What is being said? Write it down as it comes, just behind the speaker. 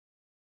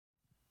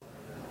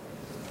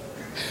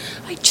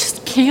I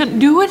just can't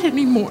do it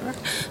anymore.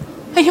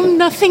 I have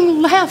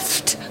nothing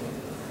left.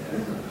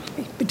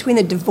 Between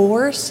the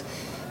divorce,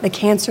 the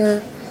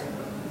cancer,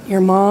 your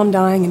mom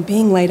dying and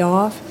being laid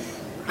off,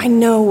 I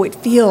know it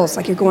feels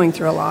like you're going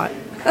through a lot.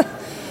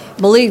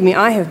 Believe me,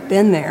 I have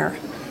been there.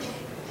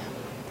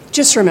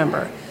 Just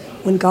remember,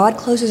 when God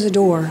closes a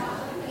door,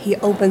 He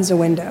opens a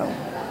window.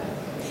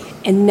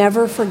 And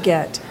never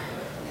forget,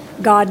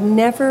 God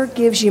never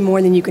gives you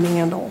more than you can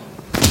handle.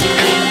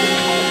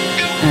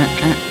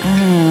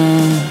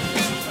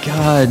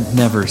 God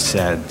never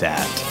said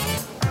that.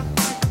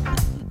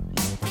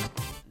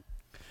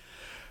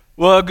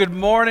 Well, good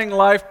morning,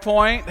 Life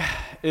Point.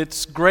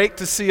 It's great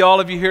to see all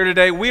of you here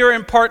today. We are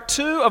in part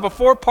 2 of a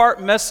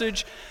 4-part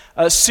message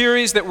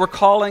series that we're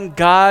calling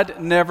God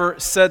Never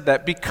Said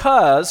That.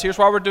 Because, here's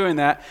why we're doing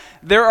that,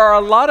 there are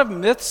a lot of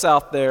myths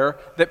out there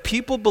that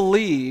people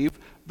believe.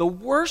 The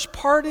worst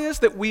part is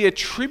that we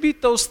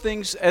attribute those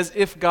things as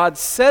if God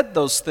said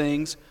those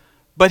things,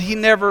 but He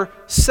never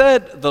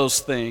said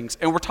those things.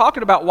 And we're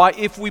talking about why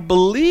if we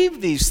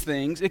believe these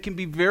things, it can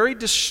be very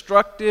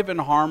destructive and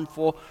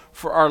harmful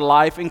for our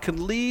life and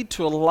can lead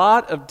to a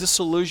lot of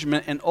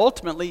disillusionment and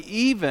ultimately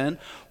even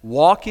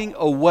walking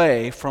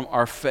away from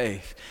our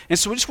faith. And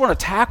so we just want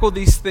to tackle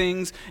these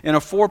things in a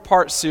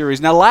 4-part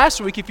series. Now last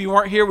week, if you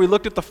weren't here, we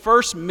looked at the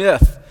first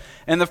myth.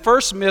 And the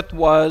first myth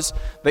was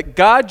that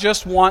God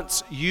just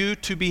wants you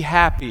to be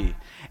happy.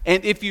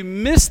 And if you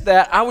missed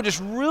that, I would just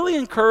really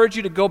encourage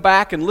you to go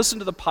back and listen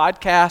to the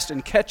podcast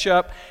and catch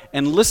up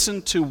and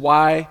listen to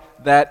why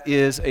that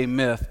is a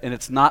myth and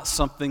it's not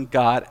something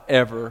God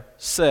ever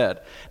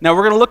said. Now,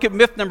 we're going to look at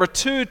myth number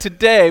 2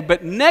 today,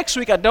 but next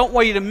week I don't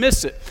want you to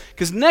miss it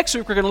because next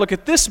week we're going to look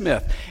at this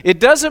myth. It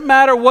doesn't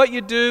matter what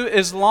you do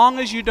as long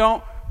as you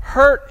don't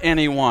hurt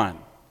anyone.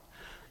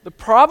 The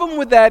problem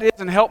with that is,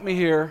 and help me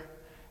here,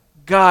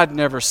 God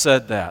never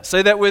said that.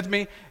 Say that with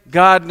me.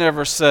 God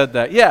never said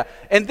that. Yeah.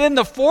 And then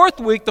the fourth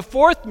week, the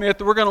fourth myth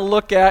that we're going to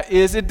look at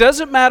is it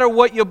doesn't matter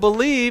what you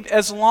believe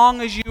as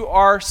long as you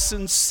are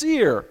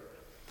sincere.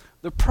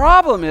 The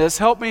problem is,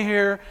 help me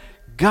here,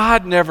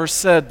 God never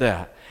said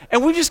that.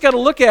 And we just got to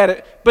look at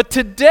it. But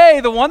today,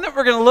 the one that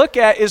we're going to look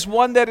at is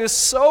one that is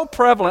so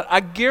prevalent.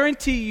 I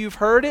guarantee you've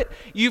heard it.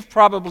 You've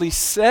probably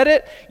said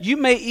it. You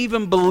may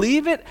even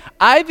believe it.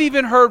 I've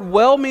even heard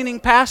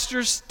well-meaning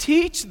pastors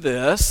teach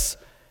this.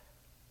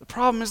 The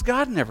problem is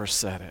God never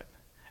said it.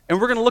 And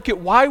we're going to look at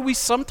why we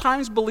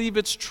sometimes believe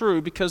it's true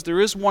because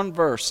there is one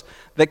verse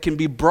that can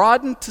be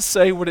broadened to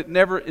say what it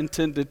never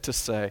intended to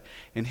say.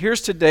 And here's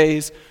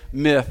today's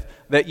myth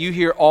that you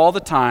hear all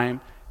the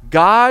time.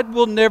 God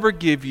will never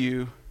give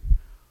you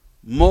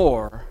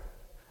more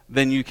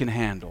than you can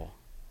handle.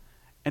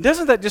 And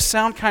doesn't that just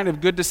sound kind of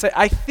good to say?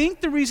 I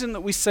think the reason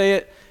that we say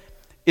it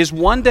is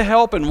one to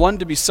help and one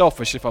to be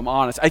selfish, if I'm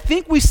honest. I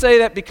think we say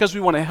that because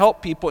we want to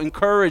help people,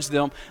 encourage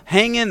them,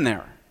 hang in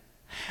there.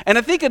 And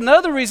I think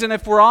another reason,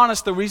 if we're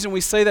honest, the reason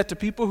we say that to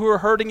people who are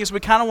hurting is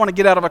we kind of want to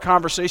get out of a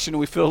conversation and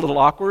we feel a little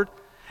awkward.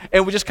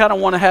 And we just kind of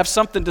want to have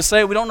something to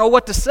say. We don't know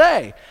what to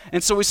say.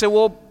 And so we say,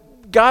 well,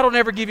 God will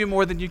never give you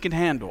more than you can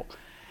handle.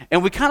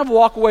 And we kind of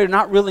walk away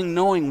not really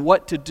knowing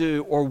what to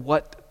do or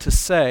what to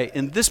say.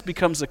 And this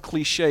becomes a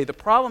cliche. The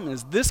problem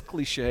is this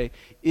cliche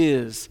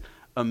is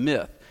a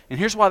myth. And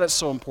here's why that's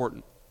so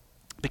important.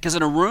 Because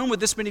in a room with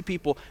this many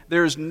people,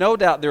 there is no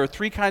doubt there are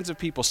 3 kinds of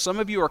people. Some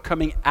of you are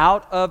coming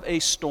out of a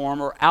storm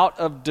or out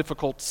of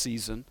difficult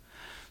season.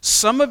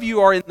 Some of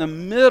you are in the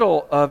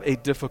middle of a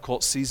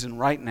difficult season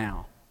right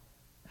now.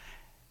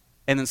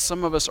 And then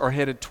some of us are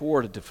headed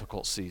toward a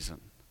difficult season.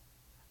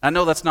 I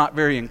know that's not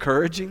very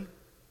encouraging,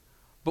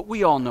 but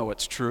we all know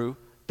it's true.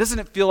 Doesn't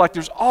it feel like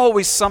there's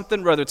always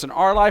something, whether it's in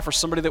our life or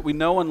somebody that we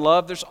know and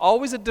love, there's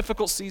always a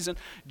difficult season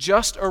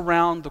just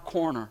around the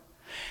corner.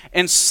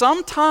 And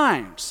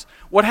sometimes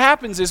what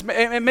happens is,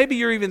 and maybe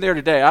you're even there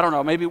today, I don't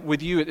know, maybe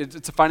with you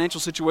it's a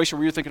financial situation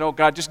where you're thinking, oh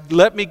God, just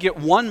let me get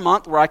 1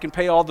 month where I can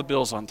pay all the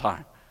bills on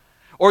time.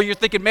 Or you're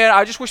thinking, man,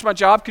 I just wish my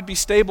job could be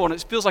stable, and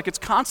it feels like it's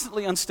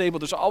constantly unstable.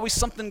 There's always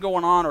something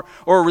going on,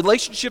 or a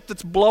relationship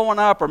that's blowing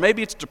up, or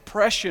maybe it's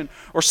depression,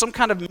 or some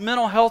kind of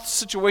mental health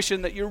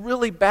situation that you're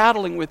really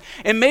battling with.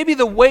 And maybe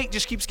the weight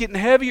just keeps getting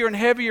heavier and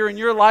heavier in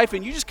your life,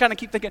 and you just kind of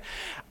keep thinking,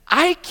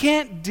 I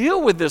can't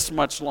deal with this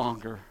much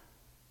longer.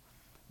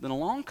 Then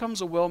along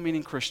comes a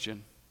well-meaning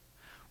Christian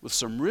with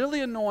some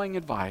really annoying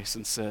advice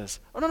and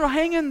says, oh, no,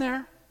 hang in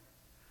there.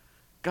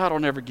 God will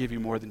never give you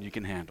more than you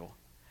can handle.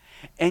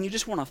 And you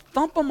just want to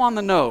thump them on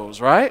the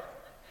nose, right?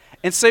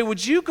 And say,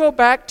 would you go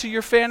back to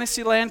your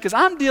fantasy land? Because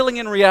I'm dealing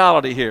in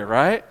reality here,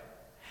 right?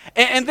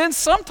 And then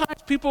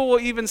sometimes people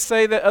will even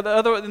say that,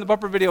 in the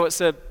bumper video it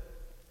said,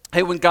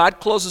 hey, when God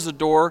closes a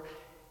door,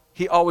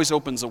 He always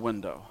opens a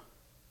window.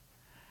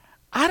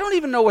 I don't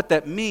even know what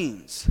that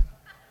means.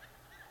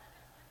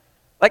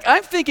 Like,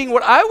 I'm thinking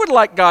what I would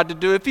like God to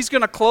do if He's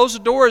going to close a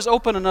door is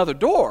open another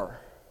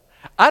door.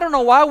 I don't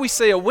know why we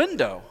say a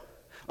window.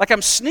 Like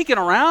I'm sneaking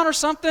around or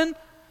something.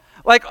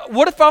 Like,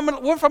 what if I'm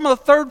on the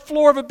 3rd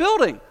floor of a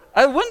building?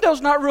 A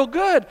window's not real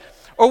good.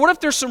 Or what if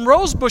there's some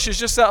rose bushes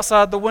just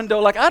outside the window?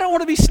 Like, I don't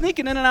want to be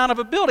sneaking in and out of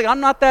a building. I'm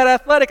not that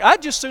athletic.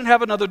 I'd just soon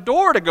have another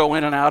door to go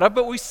in and out of.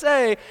 But we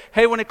say,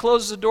 hey, when he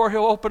closes the door,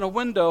 he'll open a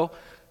window.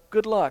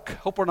 Good luck.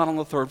 Hope we're not on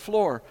the 3rd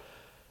floor.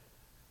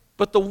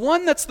 But the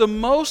one that's the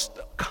most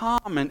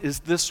common is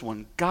this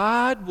one.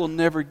 God will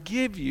never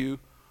give you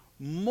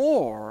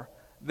more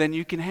than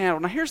you can handle.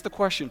 Now, here's the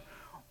question.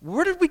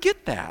 Where did we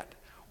get that?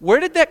 Where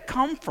did that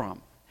come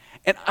from?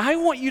 And I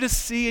want you to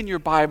see in your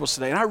Bibles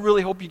today, and I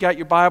really hope you got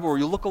your Bible or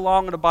you look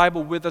along in the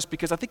Bible with us,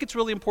 because I think it's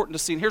really important to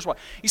see. And here's why.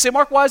 You say,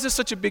 Mark, why is this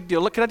such a big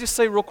deal? Look, can I just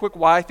say real quick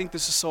why I think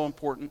this is so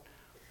important?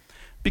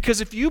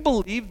 Because if you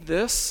believe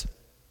this,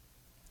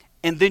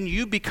 and then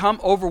you become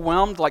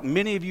overwhelmed, like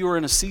many of you are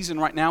in a season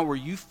right now where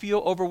you feel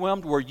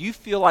overwhelmed, where you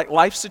feel like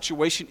life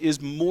situation is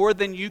more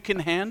than you can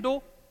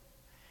handle,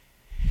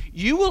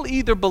 you will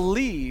either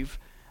believe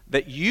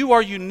that you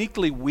are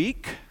uniquely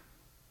weak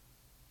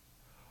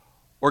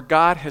or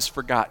God has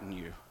forgotten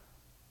you.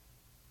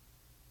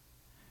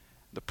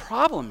 The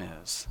problem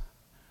is,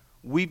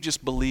 we've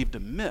just believed a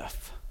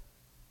myth.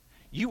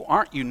 You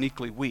aren't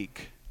uniquely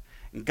weak,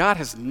 and God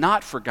has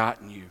not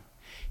forgotten you.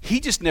 He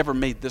just never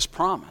made this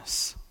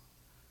promise.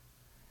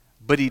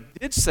 But he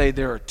did say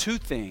there are 2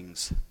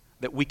 things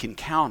that we can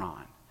count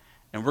on,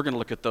 and we're going to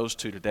look at those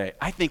 2 today.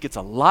 I think it's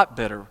a lot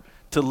better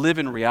to live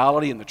in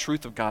reality and the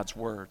truth of God's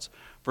words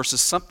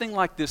versus something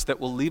like this that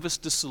will leave us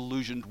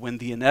disillusioned when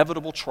the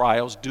inevitable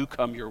trials do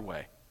come your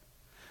way.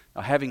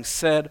 Now, having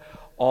said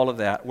all of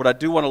that, what I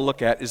do want to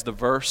look at is the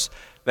verse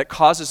that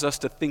causes us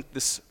to think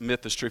this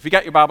myth is true. If you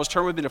got your Bibles,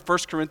 turn with me to 1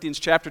 Corinthians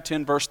chapter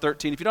 10, verse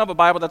 13. If you don't have a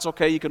Bible, that's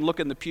okay. You can look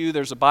in the pew.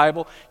 There's a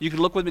Bible. You can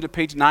look with me to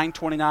page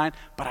 929,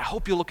 but I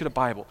hope you'll look at a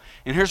Bible.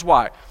 And here's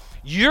why.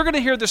 You're going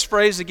to hear this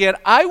phrase again.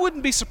 I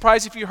wouldn't be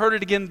surprised if you heard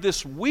it again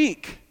this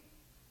week.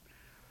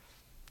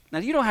 Now,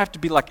 you don't have to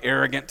be like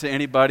arrogant to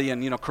anybody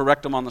and,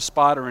 correct them on the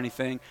spot or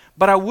anything,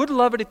 but I would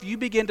love it if you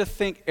begin to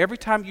think every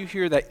time you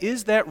hear that,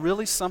 is that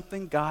really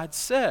something God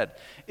said?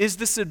 Is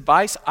this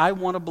advice I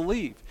want to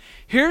believe?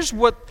 Here's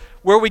where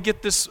we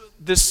get this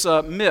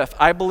myth,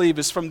 I believe,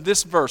 is from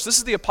this verse. This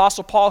is the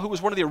Apostle Paul, who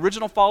was one of the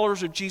original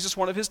followers of Jesus,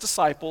 one of his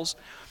disciples,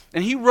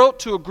 and he wrote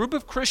to a group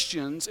of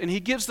Christians, and he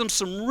gives them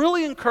some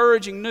really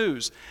encouraging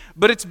news.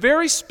 But it's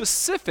very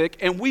specific,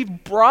 and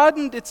we've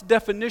broadened its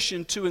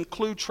definition to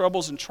include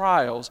troubles and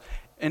trials,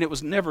 and it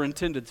was never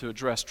intended to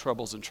address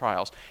troubles and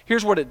trials.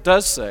 Here's what it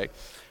does say.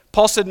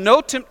 Paul said,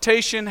 "No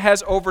temptation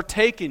has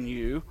overtaken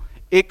you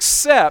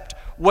except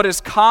what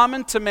is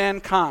common to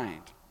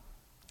mankind."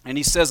 And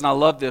he says, and I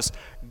love this,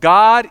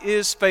 God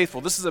is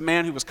faithful. This is a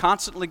man who was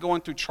constantly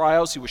going through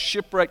trials. He was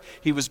shipwrecked.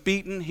 He was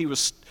beaten. He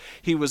was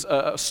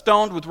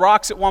stoned with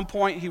rocks at one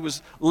point. He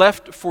was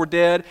left for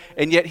dead.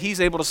 And yet he's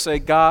able to say,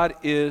 God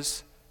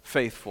is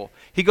faithful.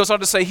 He goes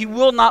on to say, He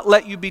will not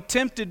let you be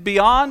tempted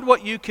beyond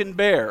what you can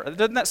bear.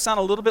 Doesn't that sound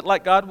a little bit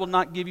like God will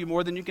not give you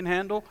more than you can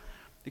handle?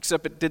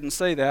 Except it didn't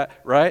say that,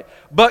 right?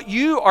 But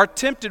you are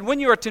tempted.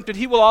 When you are tempted,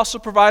 He will also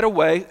provide a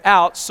way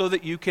out so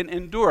that you can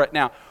endure it.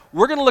 Now,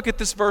 we're going to look at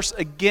this verse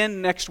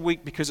again next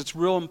week because it's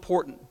real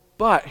important.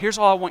 But here's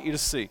all I want you to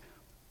see.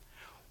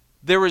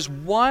 There is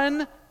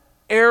one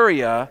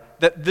area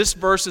that this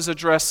verse is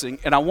addressing,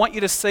 and I want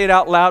you to say it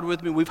out loud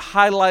with me. We've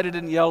highlighted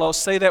in yellow.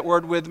 Say that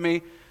word with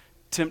me.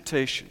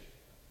 Temptation.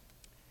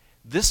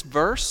 This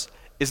verse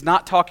is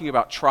not talking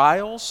about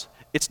trials.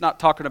 It's not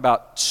talking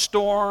about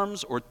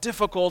storms or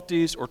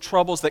difficulties or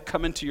troubles that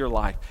come into your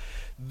life.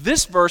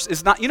 This verse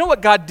is not, you know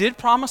what God did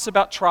promise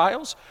about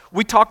trials?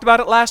 We talked about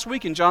it last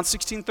week in John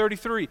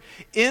 16:33.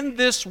 In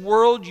this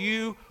world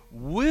you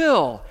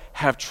will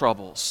have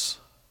troubles,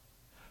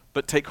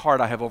 but take heart,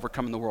 I have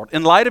overcome the world.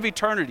 In light of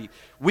eternity,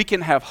 we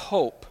can have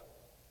hope.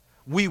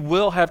 We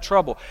will have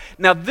trouble.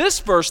 Now this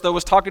verse, though,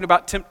 is talking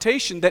about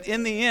temptation, that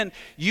in the end,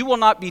 you will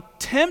not be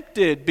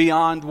tempted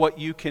beyond what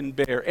you can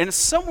bear. And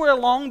somewhere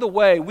along the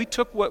way, we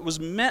took what was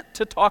meant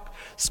to talk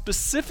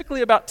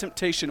specifically about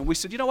temptation, and we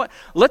said, you know what,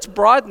 let's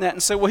broaden that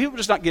and say, well, He will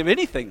just not give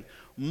anything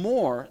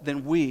more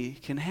than we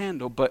can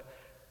handle. But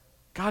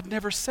God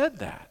never said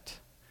that.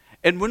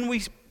 And when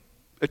we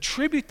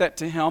attribute that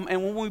to Him,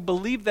 and when we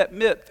believe that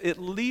myth, it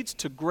leads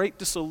to great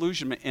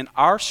disillusionment in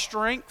our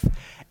strength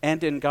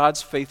and in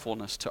God's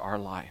faithfulness to our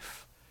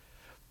life.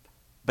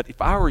 But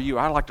if I were you,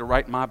 I'd like to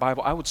write in my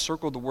Bible, I would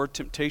circle the word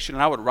temptation,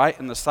 and I would write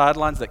in the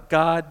sidelines that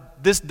God,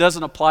 this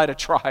doesn't apply to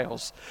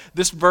trials.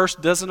 This verse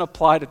doesn't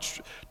apply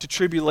to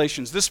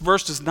tribulations. This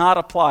verse does not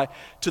apply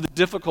to the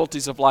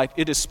difficulties of life.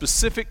 It is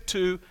specific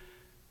to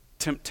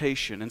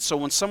temptation. And so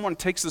when someone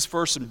takes this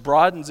verse and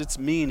broadens its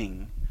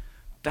meaning,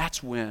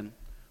 that's when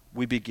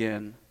we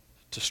begin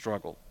to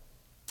struggle.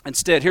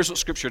 Instead, here's what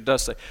Scripture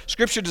does say.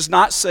 Scripture does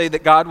not say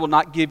that God will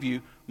not give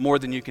you more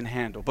than you can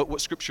handle. But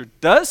what Scripture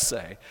does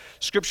say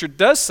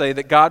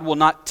that God will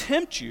not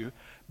tempt you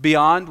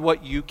beyond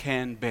what you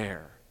can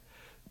bear.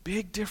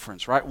 Big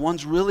difference, right?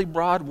 One's really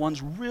broad,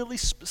 one's really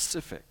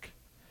specific.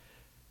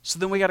 So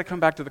then we got to come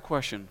back to the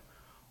question,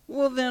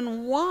 well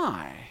then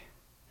why?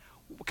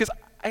 Because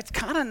it's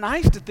kind of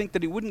nice to think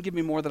that He wouldn't give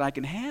me more than I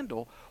can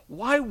handle.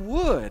 Why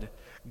would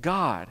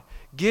God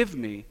give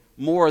me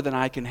more than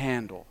I can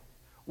handle?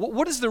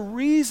 What is the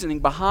reasoning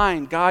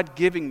behind God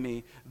giving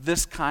me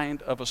this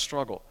kind of a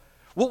struggle?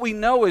 What we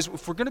know is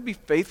if we're going to be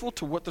faithful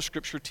to what the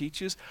Scripture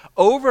teaches,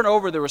 over and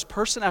over there was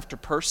person after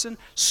person,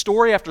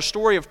 story after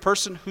story of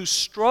person who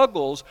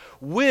struggles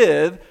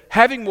with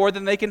having more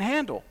than they can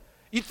handle.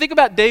 You think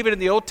about David in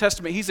the Old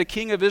Testament. He's a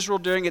king of Israel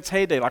during its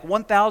heyday, like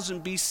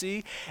 1000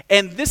 BC.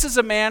 And this is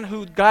a man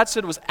who God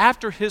said was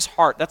after his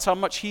heart. That's how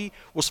much he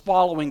was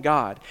following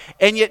God.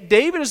 And yet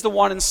David is the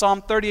one in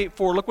Psalm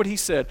 38:4. Look what he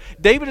said.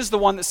 David is the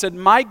one that said,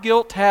 my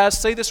guilt has,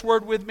 say this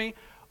word with me,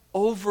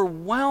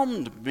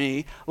 overwhelmed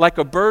me like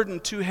a burden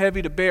too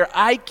heavy to bear.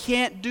 I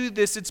can't do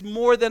this. It's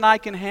more than I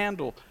can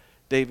handle,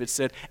 David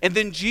said. And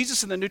then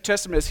Jesus in the New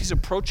Testament, as he's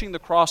approaching the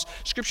cross,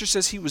 Scripture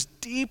says he was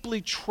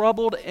deeply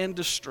troubled and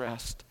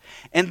distressed.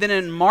 And then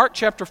in Mark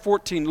chapter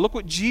 14, look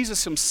what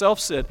Jesus himself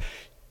said.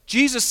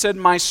 Jesus said,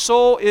 my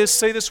soul is,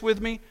 say this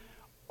with me,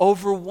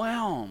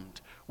 overwhelmed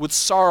with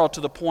sorrow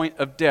to the point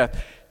of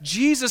death.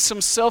 Jesus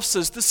himself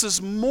says, this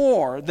is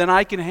more than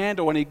I can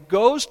handle. And he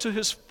goes to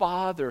his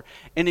Father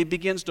and he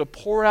begins to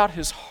pour out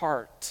his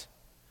heart.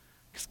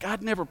 Because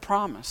God never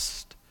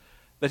promised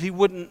that he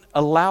wouldn't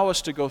allow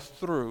us to go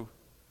through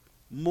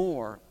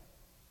more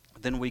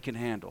than we can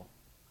handle.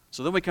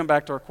 So then we come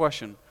back to our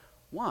question,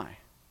 why?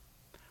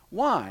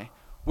 Why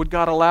would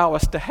God allow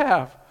us to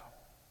have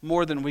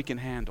more than we can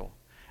handle?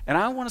 And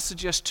I want to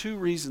suggest two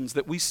reasons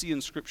that we see in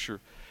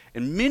Scripture.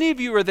 And many of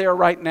you are there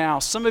right now.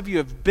 Some of you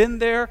have been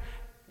there,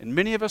 and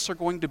many of us are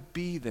going to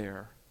be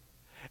there.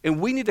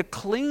 And we need to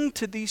cling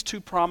to these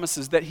two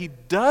promises that he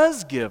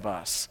does give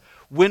us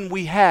when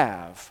we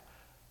have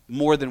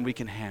more than we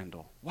can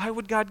handle. Why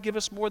would God give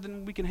us more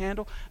than we can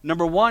handle?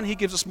 Number one, he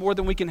gives us more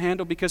than we can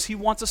handle because he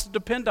wants us to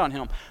depend on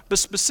him, but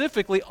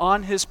specifically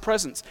on his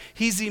presence.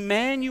 He's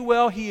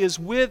Emmanuel. He is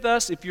with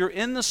us. If you're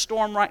in the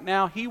storm right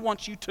now, he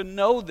wants you to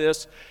know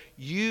this.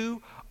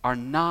 You are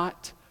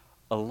not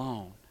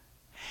alone.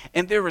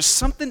 And there is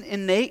something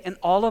innate in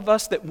all of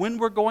us that when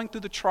we're going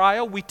through the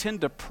trial, we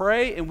tend to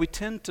pray and we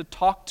tend to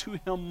talk to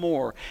him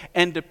more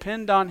and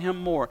depend on him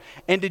more.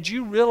 And did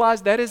you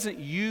realize that isn't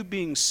you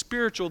being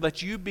spiritual,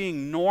 that's you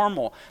being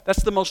normal?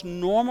 That's the most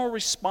normal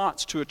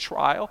response to a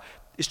trial,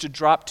 is to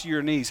drop to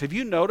your knees. Have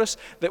you noticed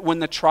that when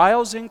the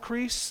trials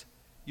increase,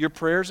 your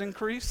prayers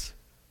increase?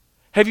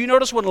 Have you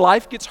noticed when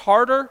life gets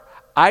harder,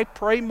 I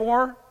pray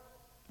more?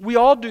 We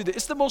all do that.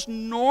 It's the most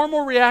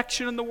normal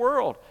reaction in the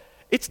world.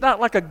 It's not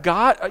like a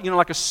God,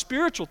 like a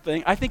spiritual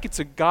thing. I think it's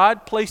a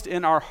God placed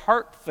in our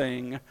heart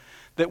thing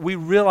that we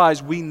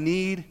realize we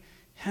need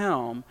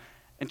him,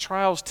 and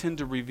trials tend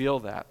to reveal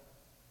that.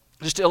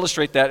 Just to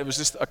illustrate that, it was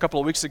just a couple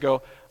of weeks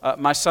ago,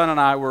 my son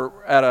and I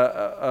were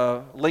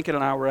at Lincoln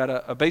and I were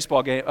at a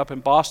baseball game up in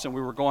Boston.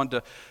 We were going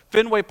to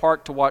Fenway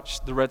Park to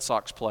watch the Red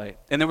Sox play.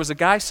 And there was a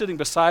guy sitting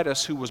beside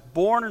us who was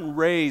born and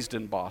raised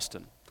in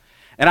Boston.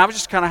 And I was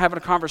just kind of having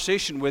a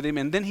conversation with him,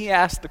 and then he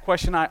asked the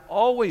question I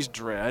always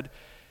dread,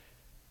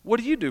 what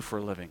do you do for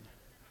a living?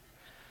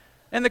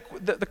 And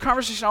the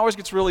conversation always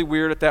gets really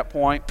weird at that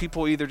point.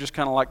 People either just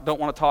kind of like don't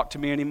want to talk to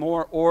me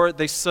anymore, or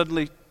they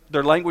suddenly,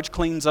 their language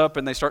cleans up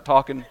and they start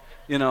talking,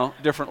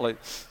 differently.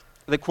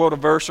 They quote a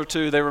verse or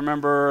two they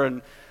remember.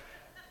 And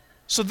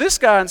so this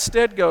guy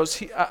instead goes,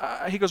 he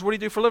goes, what do you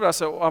do for a living? I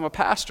said, well, I'm a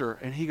pastor.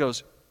 And he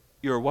goes,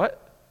 you're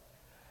what?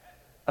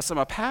 I said,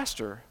 I'm a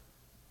pastor.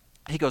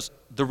 He goes,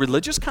 the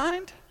religious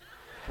kind?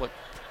 Look.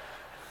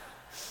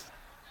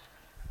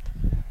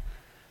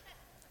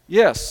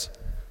 Yes.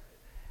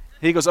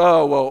 He goes,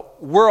 oh, well,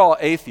 we're all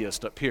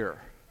atheists up here.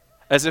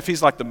 As if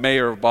he's like the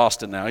mayor of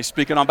Boston now. He's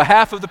speaking on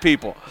behalf of the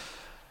people.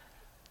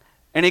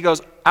 And he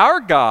goes, our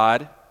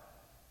God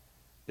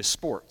is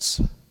sports.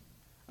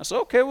 I said,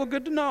 okay, well,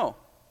 good to know.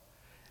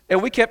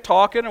 And we kept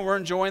talking, and we're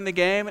enjoying the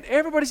game, and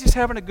everybody's just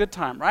having a good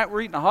time, right?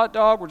 We're eating a hot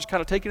dog. We're just kind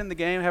of taking in the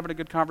game, having a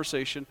good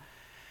conversation.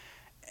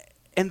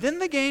 And then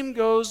the game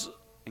goes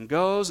and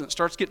goes, and it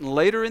starts getting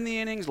later in the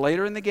innings,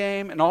 later in the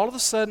game, and all of a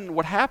sudden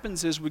what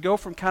happens is we go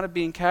from kind of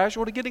being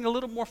casual to getting a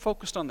little more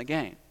focused on the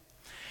game.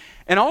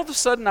 And all of a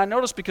sudden I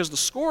notice, because the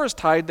score is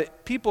tied,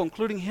 that people,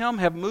 including him,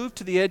 have moved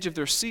to the edge of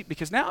their seat,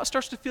 because now it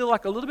starts to feel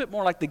like a little bit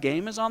more like the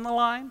game is on the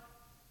line.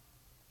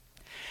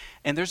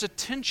 And there's a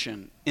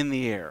tension in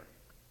the air.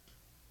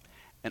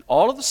 And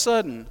all of a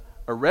sudden,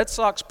 a Red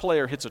Sox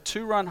player hits a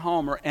 2-run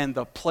homer, and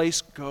the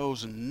place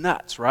goes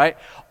nuts, right?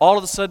 All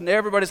of a sudden,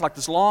 everybody's like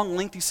this long,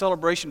 lengthy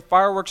celebration.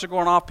 Fireworks are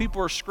going off.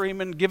 People are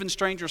screaming, giving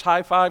strangers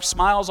high fives,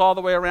 smiles all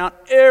the way around.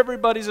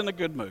 Everybody's in a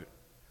good mood.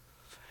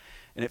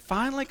 And it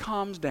finally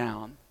calms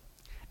down,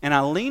 and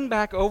I lean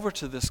back over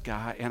to this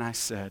guy, and I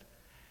said,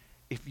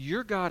 if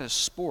your God is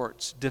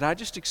sports, did I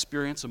just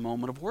experience a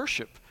moment of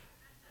worship?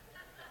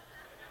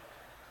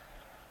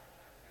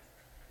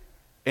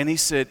 And he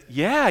said,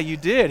 yeah, you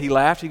did. He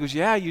laughed. He goes,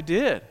 yeah, you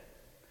did.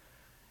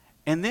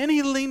 And then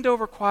he leaned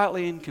over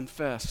quietly and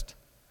confessed,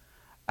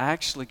 I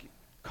actually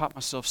caught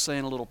myself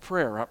saying a little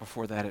prayer right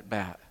before that at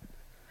bat.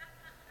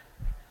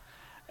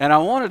 And I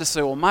wanted to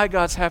say, well, my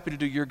God's happy to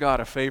do your God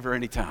a favor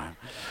anytime.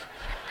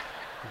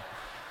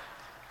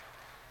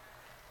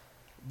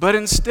 But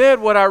instead,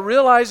 what I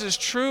realize is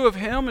true of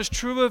him is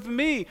true of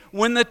me.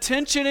 When the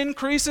tension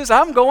increases,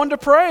 I'm going to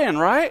praying,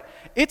 right?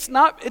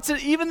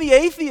 Even the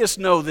atheists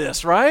know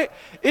this, right?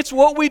 It's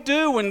what we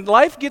do. When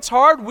life gets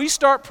hard, we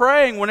start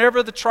praying.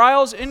 Whenever the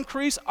trials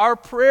increase, our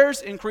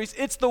prayers increase.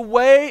 It's the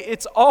way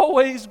it's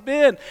always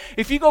been.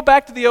 If you go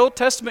back to the Old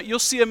Testament, you'll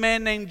see a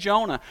man named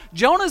Jonah.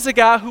 Jonah's a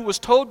guy who was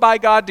told by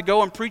God to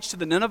go and preach to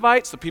the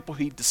Ninevites, the people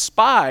he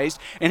despised,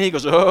 and he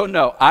goes, oh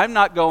no, I'm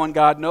not going,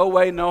 God, no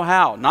way, no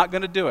how, not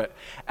going to do it.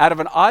 Out of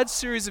an odd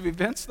series of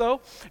events, though,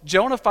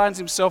 Jonah finds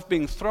himself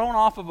being thrown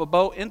off of a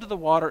boat into the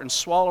water and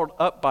swallowed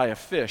up by a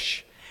fish.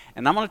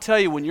 And I'm going to tell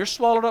you, when you're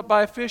swallowed up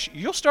by a fish,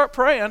 you'll start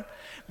praying,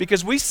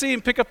 because we see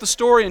him pick up the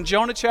story in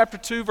Jonah chapter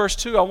 2, verse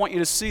 2. I want you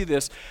to see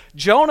this.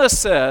 Jonah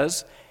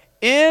says,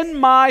 in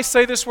my,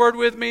 say this word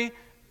with me,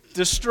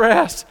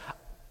 distress,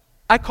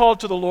 I called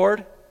to the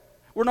Lord.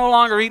 We're no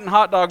longer eating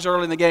hot dogs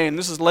early in the game.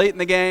 This is late in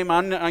the game.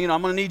 I'm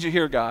going to need you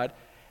here, God.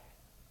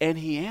 And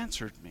he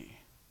answered me.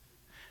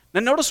 Now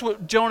notice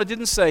what Jonah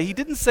didn't say. He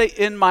didn't say,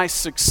 in my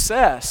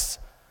success,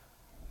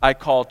 I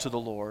called to the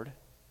Lord.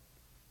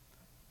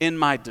 In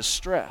my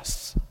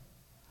distress,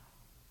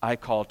 I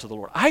called to the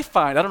Lord. I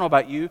don't know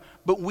about you,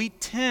 but we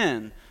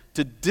tend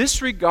to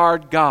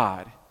disregard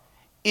God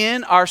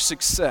in our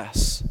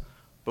success,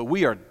 but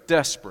we are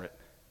desperate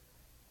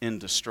in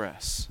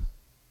distress.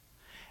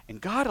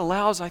 And God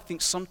allows, I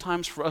think,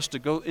 sometimes for us to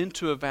go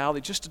into a valley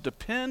just to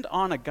depend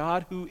on a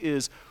God who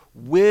is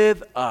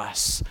with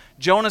us.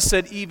 Jonah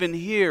said, even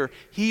here,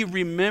 he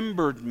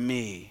remembered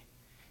me.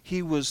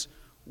 He was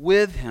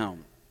with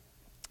him,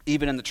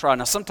 even in the trial.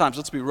 Now, sometimes,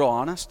 let's be real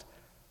honest,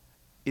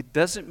 it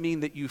doesn't mean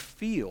that you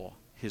feel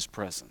his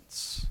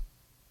presence.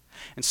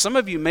 And some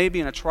of you may be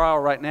in a trial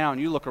right now, and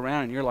you look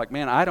around and you're like,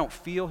 man, I don't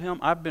feel him.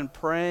 I've been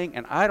praying,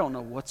 and I don't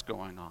know what's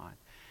going on.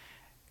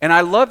 And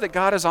I love that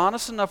God is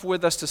honest enough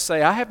with us to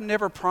say, I have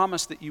never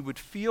promised that you would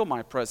feel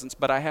my presence,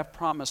 but I have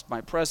promised my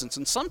presence.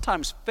 And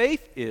sometimes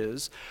faith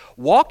is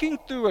walking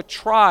through a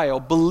trial,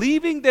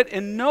 believing that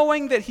and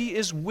knowing that he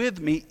is with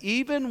me,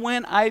 even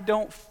when I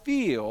don't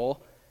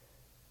feel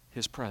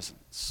his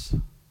presence.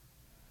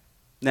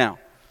 Now,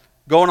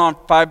 going on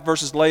 5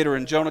 verses later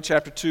in Jonah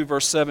chapter 2,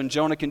 verse 7,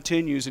 Jonah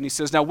continues and he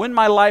says, now when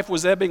my life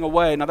was ebbing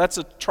away, now that's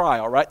a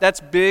trial, right? That's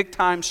big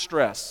time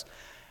stress.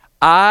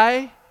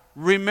 I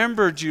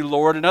remembered you,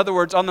 Lord. In other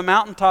words, on the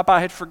mountaintop I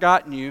had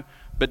forgotten you,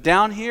 but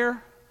down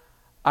here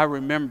I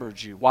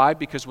remembered you. Why?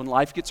 Because when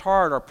life gets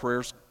hard, our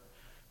prayers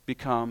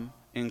become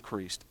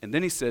increased. And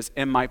then he says,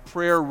 and my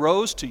prayer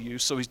rose to you,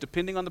 so he's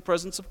depending on the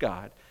presence of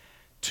God,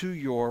 to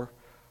your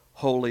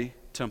holy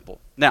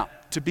temple. Now,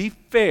 to be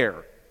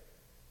fair,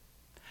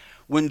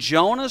 when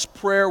Jonah's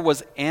prayer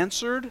was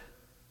answered,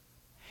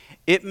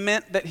 it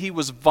meant that he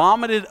was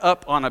vomited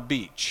up on a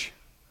beach.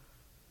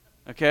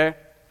 Okay?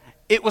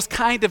 It was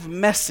kind of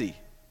messy.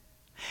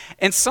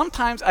 And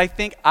sometimes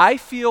I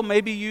feel,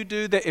 maybe you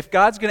do, that if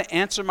God's going to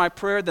answer my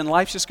prayer, then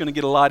life's just going to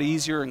get a lot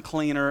easier and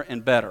cleaner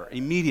and better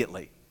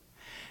immediately.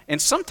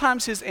 And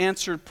sometimes his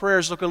answered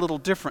prayers look a little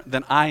different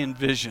than I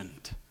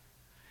envisioned.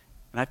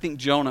 And I think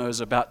Jonah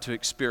is about to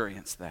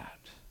experience that,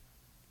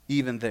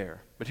 even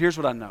there. But here's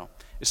what I know,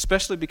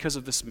 especially because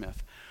of this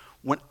myth.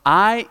 When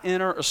I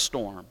enter a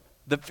storm,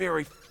 the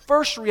very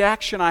first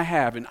reaction I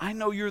have, and I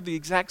know you're the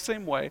exact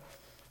same way,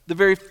 the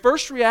very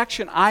first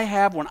reaction I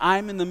have when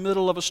I'm in the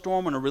middle of a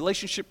storm, when a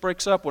relationship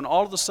breaks up, when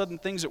all of a sudden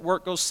things at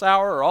work go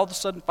sour, or all of a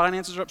sudden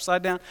finances are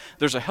upside down,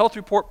 there's a health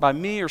report by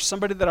me or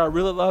somebody that I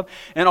really love,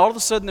 and all of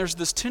a sudden there's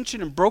this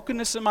tension and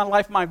brokenness in my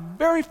life, my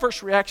very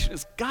first reaction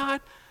is,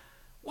 God,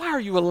 why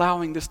are you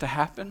allowing this to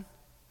happen?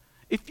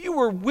 If you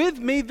were with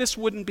me, this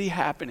wouldn't be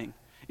happening.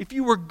 If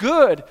you were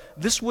good,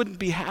 this wouldn't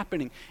be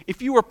happening.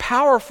 If you were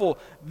powerful,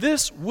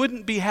 this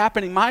wouldn't be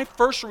happening. My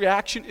first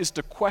reaction is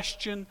to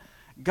question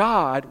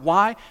God.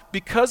 Why?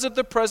 Because of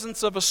the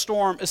presence of a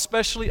storm,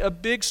 especially a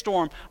big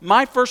storm.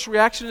 My first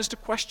reaction is to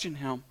question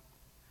him.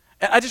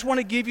 And I just want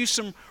to give you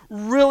some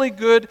really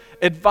good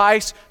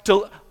advice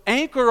to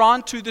anchor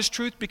onto this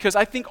truth, because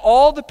I think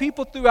all the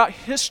people throughout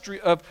history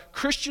of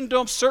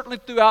Christendom, certainly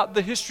throughout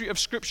the history of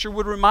Scripture,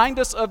 would remind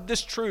us of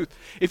this truth.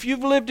 If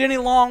you've lived any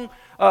long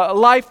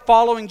life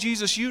following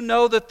Jesus, you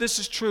know that this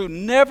is true.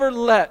 Never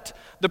let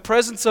the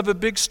presence of a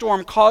big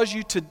storm cause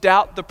you to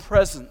doubt the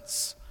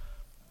presence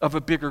of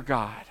a bigger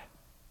God.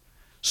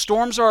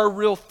 Storms are a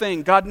real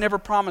thing. God never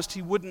promised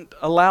he wouldn't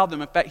allow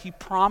them. In fact, he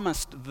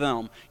promised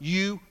them,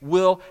 you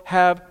will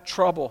have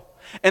trouble.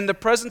 And the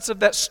presence of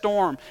that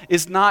storm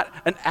is not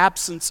an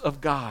absence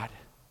of God.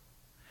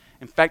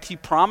 In fact, he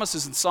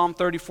promises in Psalm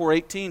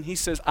 34:18, he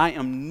says, I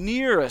am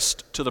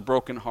nearest to the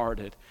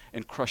brokenhearted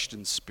and crushed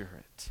in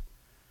spirit.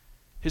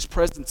 His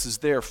presence is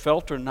there,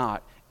 felt or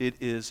not, it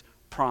is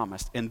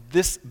promised. And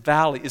this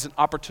valley is an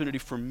opportunity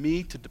for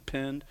me to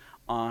depend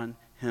on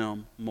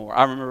him more.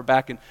 I remember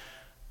back in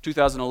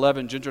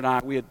 2011, Ginger and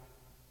I,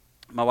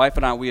 my wife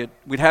and I, we'd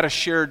had a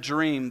shared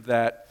dream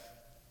that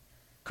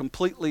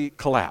completely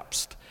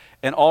collapsed.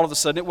 And all of a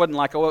sudden, it wasn't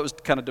like, it was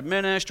kind of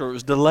diminished or it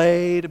was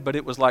delayed, but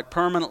it was like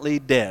permanently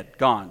dead,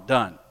 gone,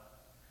 done.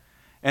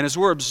 And as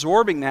we're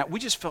absorbing that, we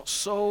just felt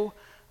so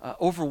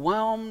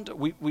overwhelmed.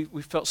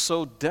 We felt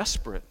so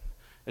desperate.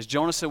 As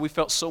Jonah said, we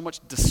felt so much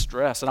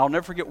distress. And I'll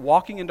never forget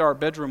walking into our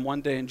bedroom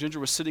one day, and Ginger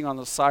was sitting on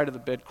the side of the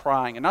bed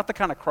crying. And not the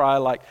kind of cry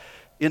like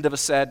end of a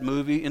sad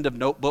movie, end of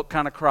Notebook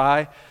kind of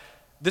cry.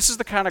 This is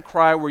the kind of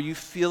cry where you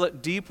feel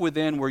it deep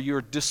within, where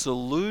you're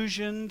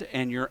disillusioned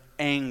and you're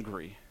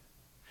angry.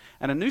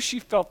 And I knew she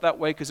felt that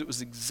way because it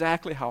was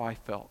exactly how I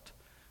felt.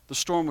 The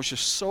storm was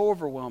just so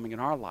overwhelming in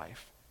our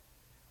life,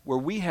 where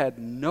we had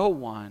no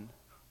one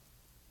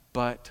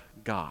but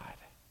God.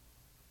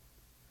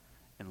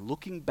 And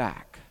looking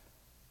back,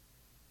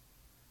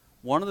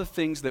 one of the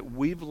things that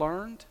we've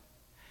learned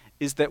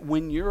is that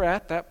when you're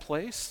at that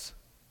place,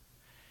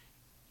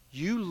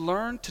 you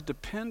learn to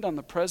depend on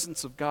the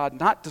presence of God,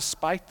 not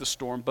despite the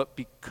storm, but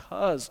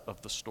because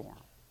of the storm.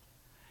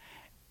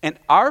 And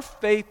our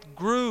faith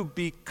grew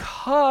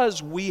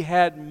because we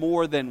had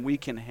more than we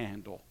can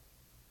handle.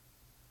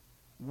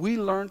 We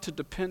learned to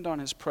depend on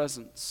His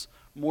presence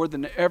more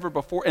than ever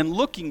before. And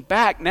looking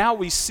back, now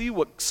we see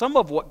some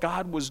of what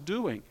God was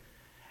doing.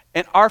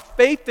 And our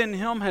faith in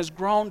Him has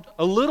grown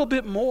a little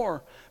bit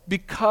more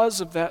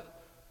because of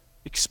that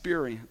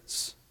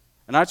experience.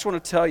 And I just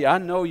want to tell you, I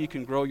know you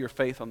can grow your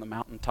faith on the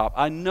mountaintop.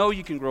 I know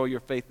you can grow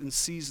your faith in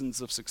seasons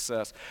of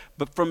success.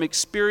 But from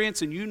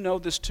experience, and you know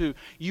this too,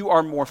 you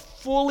are more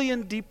fully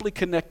and deeply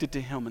connected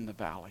to Him in the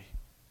valley.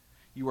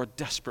 You are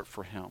desperate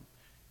for Him.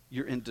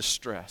 You're in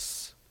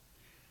distress.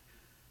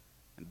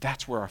 And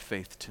that's where our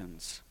faith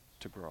tends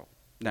to grow.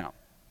 Now,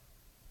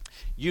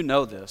 you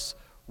know this.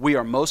 We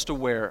are most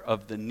aware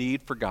of the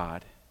need for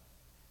God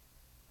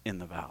in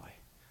the valley.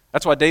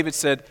 That's why David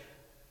said,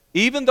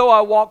 even though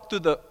I walk through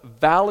the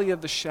valley of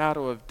the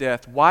shadow of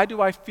death, why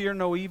do I fear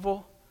no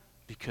evil?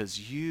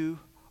 Because you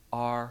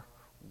are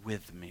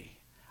with me.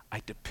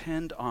 I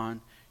depend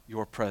on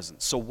your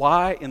presence. So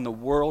why in the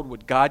world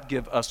would God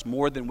give us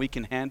more than we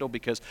can handle?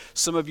 Because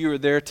some of you are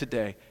there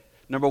today.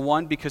 Number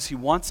one, because He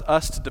wants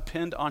us to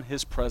depend on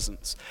His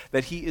presence,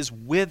 that He is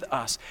with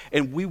us,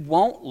 and we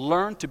won't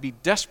learn to be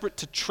desperate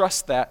to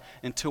trust that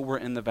until we're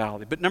in the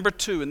valley. But number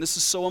two, and this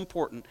is so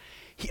important,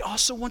 He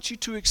also wants you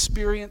to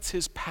experience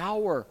His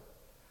power.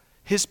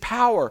 His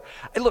power.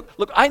 And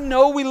look, I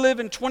know we live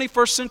in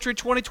 21st century,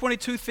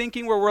 2022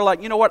 thinking where we're like,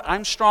 you know what,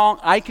 I'm strong,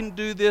 I can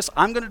do this,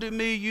 I'm going to do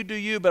me, you do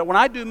you. But when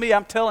I do me,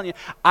 I'm telling you,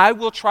 I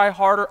will try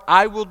harder,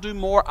 I will do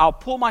more, I'll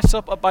pull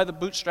myself up by the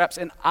bootstraps,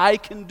 and I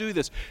can do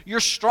this.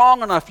 You're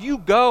strong enough, you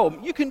go,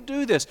 you can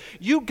do this.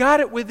 You got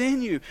it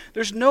within you.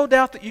 There's no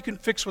doubt that you can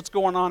fix what's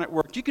going on at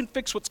work. You can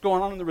fix what's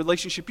going on in the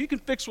relationship. You can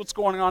fix what's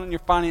going on in your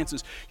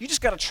finances. You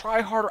just got to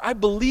try harder. I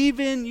believe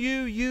in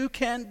you, you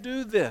can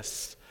do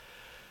this.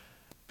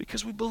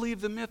 Because we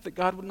believe the myth that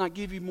God would not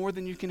give you more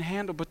than you can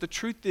handle. But the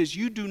truth is,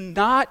 you do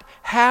not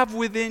have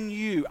within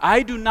you,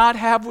 I do not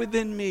have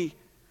within me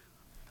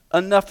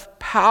enough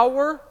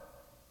power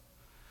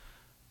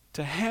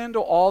to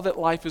handle all that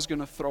life is going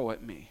to throw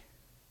at me.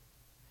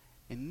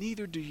 And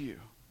neither do you.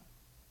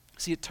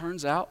 See, it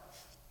turns out,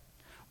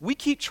 we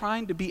keep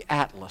trying to be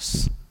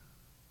Atlas.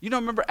 You know,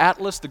 remember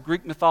Atlas, the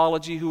Greek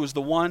mythology, who was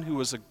the one who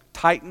was a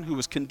titan, who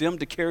was condemned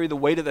to carry the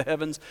weight of the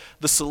heavens,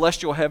 the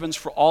celestial heavens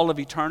for all of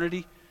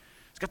eternity?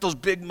 He's got those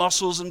big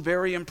muscles and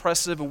very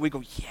impressive, and we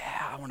go,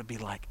 yeah, I want to be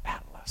like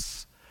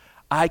Atlas.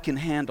 I can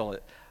handle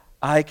it.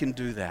 I can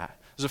do that.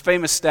 There's a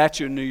famous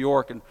statue in New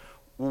York, and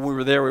when we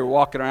were there, we were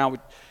walking around,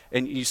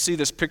 and you see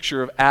this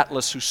picture of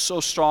Atlas who's so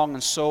strong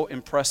and so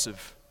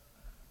impressive.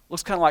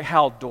 Looks kind of like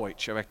Hal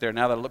Deutsch back there.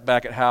 Now that I look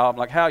back at Hal, I'm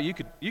like, Hal, you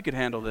could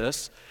handle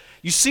this.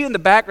 You see in the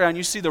background,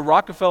 you see the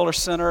Rockefeller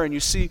Center, and you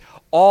see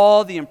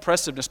all the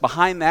impressiveness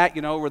behind that,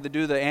 you know, where they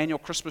do the annual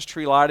Christmas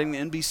tree lighting, the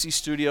NBC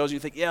studios. You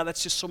think, yeah,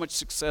 that's just so much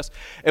success.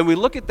 And we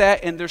look at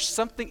that, and there's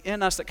something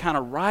in us that kind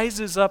of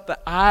rises up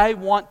that I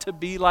want to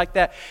be like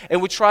that.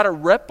 And we try to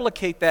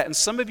replicate that. And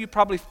some of you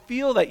probably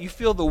feel that. You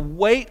feel the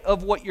weight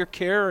of what you're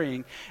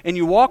carrying. And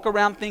you walk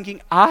around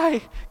thinking,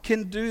 I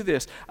can do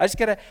this. I just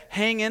got to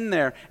hang in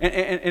there.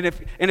 And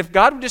if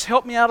God would just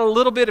help me out a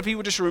little bit, if He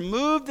would just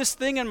remove this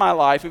thing in my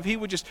life, if He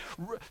would just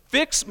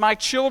fix my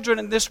children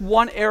in this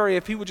one area,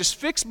 if He would just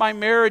fix my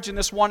marriage in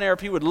this one area,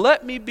 if He would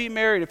let me be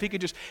married, if He could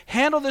just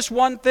handle this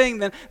one thing,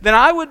 then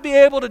I would be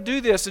able to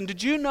do this. And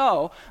did you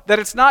know that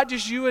it's not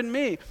just you and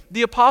me?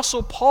 The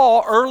Apostle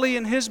Paul, early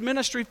in his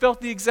ministry, felt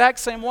the exact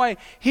same way.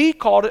 He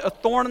called it a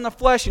thorn in the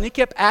flesh, and he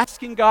kept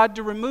asking God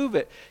to remove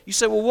it. You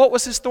say, well, what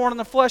was his thorn in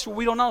the flesh? Well,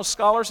 we don't know.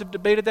 Scholars have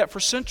debated that for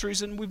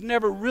centuries, and we've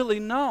never really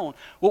known.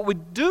 What we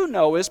do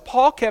know is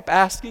Paul kept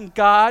asking,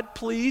 God,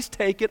 please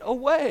take it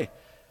away.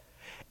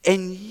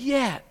 And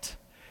yet,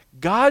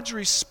 God's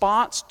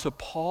response to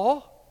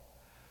Paul,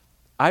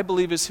 I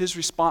believe, is His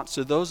response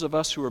to those of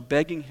us who are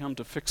begging Him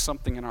to fix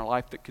something in our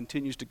life that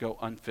continues to go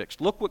unfixed.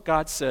 Look what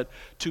God said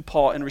to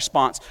Paul in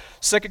response.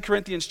 2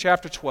 Corinthians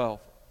chapter 12,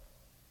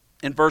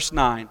 in verse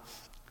 9.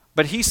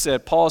 But he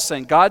said, Paul is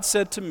saying, God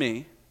said to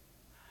me,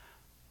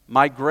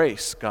 my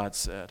grace, God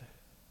said,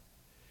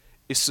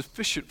 is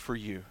sufficient for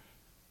you.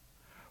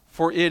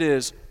 For it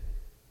is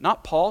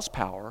not Paul's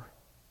power,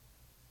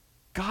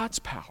 God's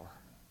power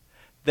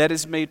that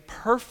is made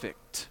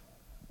perfect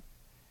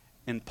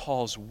in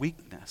Paul's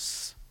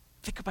weakness.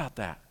 Think about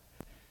that.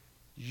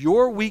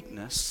 Your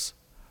weakness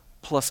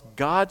plus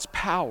God's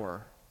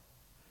power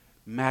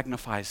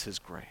magnifies his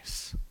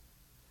grace.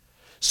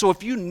 So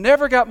if you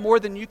never got more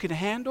than you could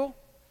handle,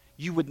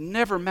 you would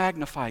never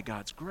magnify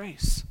God's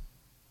grace.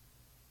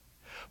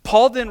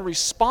 Paul then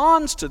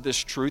responds to this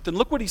truth, and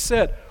look what he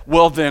said.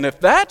 Well then, if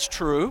that's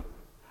true,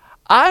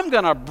 I'm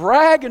going to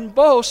brag and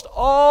boast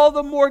all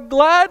the more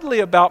gladly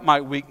about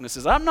my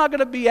weaknesses. I'm not going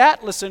to be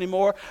Atlas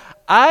anymore.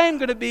 I'm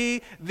going to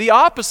be the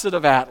opposite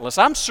of Atlas.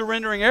 I'm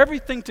surrendering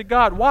everything to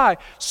God. Why?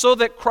 So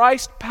that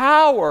Christ's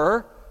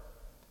power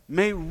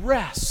may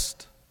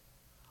rest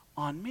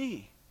on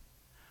me.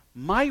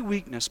 My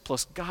weakness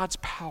plus God's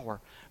power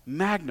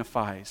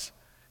magnifies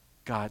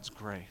God's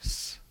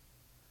grace.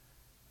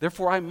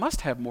 Therefore, I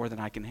must have more than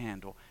I can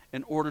handle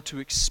in order to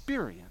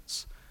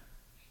experience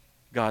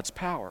God's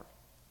power.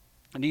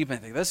 And you may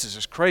think, this is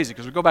just crazy,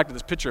 because we go back to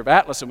this picture of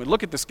Atlas and we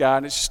look at this guy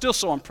and it's still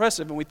so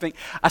impressive, and we think,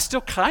 I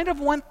still kind of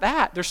want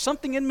that. There's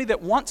something in me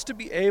that wants to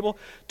be able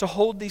to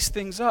hold these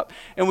things up.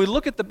 And we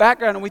look at the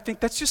background and we think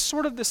that's just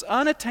sort of this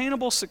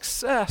unattainable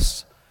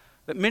success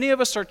that many of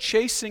us are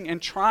chasing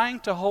and trying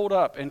to hold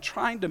up and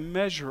trying to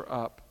measure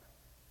up.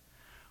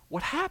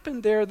 What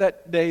happened there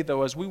that day,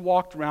 though, as we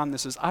walked around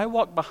this, is I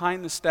walked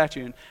behind the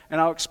statue,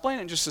 and I'll explain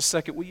it in just a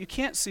second. What you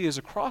can't see is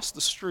across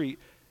the street,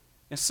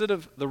 instead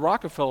of the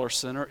Rockefeller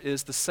Center,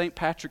 is the St.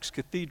 Patrick's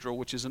Cathedral,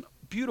 which is a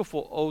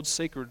beautiful old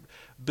sacred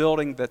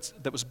building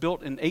that was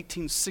built in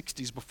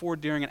 1860s, before,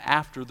 during, and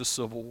after the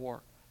Civil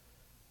War.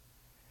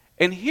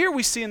 And here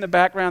we see in the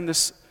background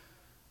this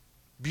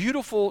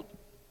beautiful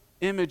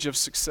image of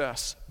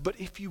success. But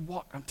if you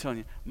walk, I'm telling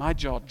you, my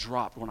jaw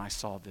dropped when I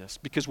saw this,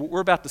 because what we're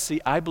about to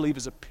see, I believe,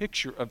 is a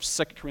picture of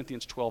 2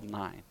 Corinthians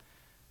 12:9.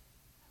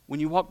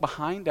 When you walk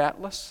behind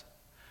Atlas,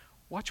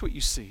 watch what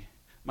you see.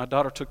 My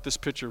daughter took this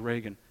picture,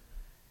 Reagan.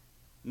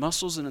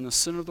 Muscles, and in the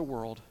center of the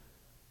world,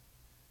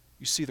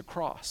 you see the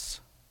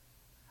cross.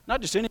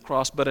 Not just any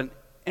cross, but an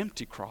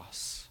empty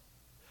cross.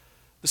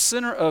 The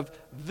center of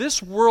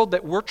this world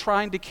that we're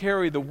trying to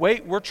carry, the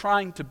weight we're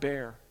trying to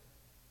bear.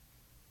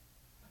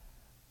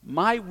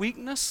 My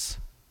weakness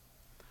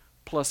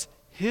plus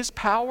his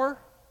power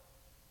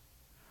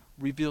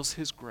reveals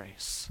his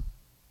grace.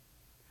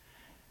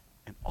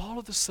 And all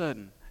of a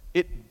sudden,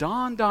 it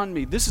dawned on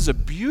me, this is a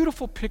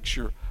beautiful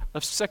picture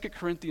of 2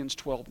 Corinthians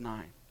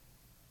 12:9.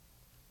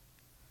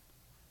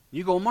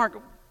 You go,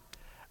 Mark,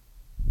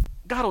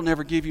 God will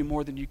never give you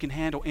more than you can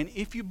handle. And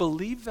if you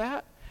believe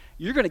that,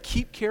 you're going to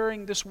keep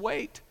carrying this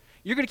weight.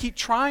 You're going to keep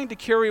trying to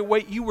carry a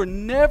weight you were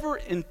never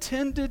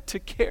intended to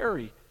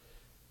carry.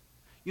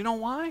 You know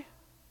why?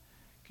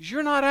 Because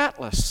you're not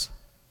Atlas.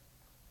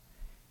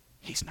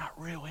 He's not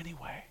real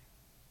anyway.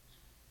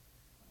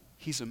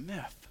 He's a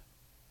myth.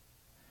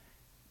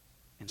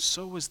 And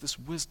so is this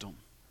wisdom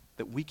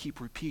that we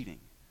keep repeating.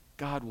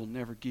 God will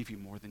never give you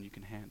more than you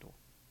can handle.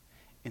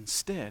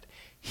 Instead,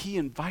 he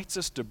invites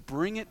us to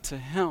bring it to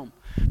him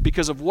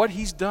because of what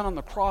he's done on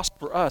the cross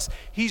for us.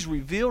 He's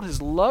revealed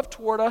his love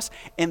toward us,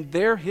 and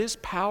there his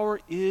power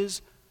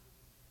is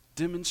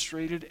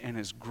demonstrated and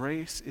his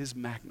grace is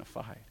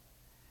magnified.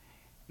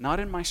 Not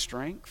in my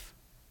strength,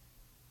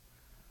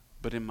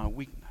 but in my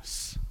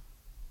weakness.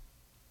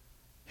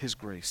 His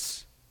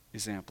grace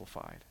is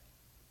amplified.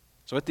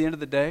 So at the end of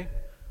the day,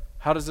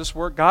 how does this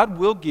work? God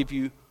will give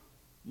you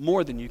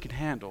more than you can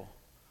handle,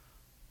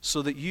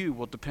 so that you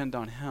will depend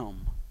on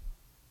him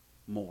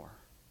more.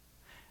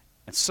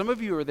 And some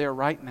of you are there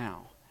right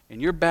now, and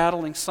you're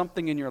battling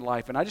something in your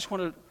life, and I just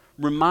want to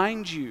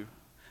remind you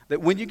that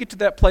when you get to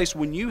that place,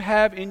 when you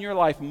have in your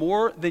life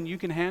more than you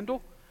can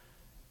handle,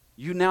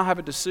 you now have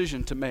a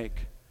decision to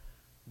make.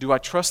 Do I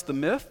trust the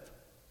myth,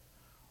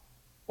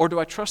 or do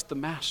I trust the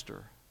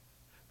master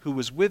who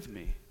was with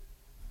me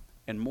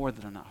and more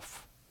than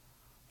enough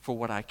for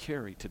what I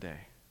carry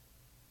today?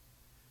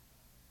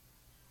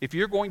 If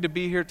you're going to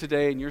be here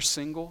today and you're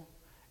single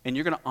and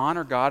you're going to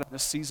honor God in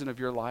this season of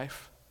your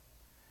life,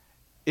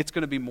 it's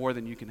going to be more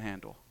than you can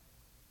handle.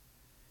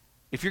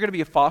 If you're going to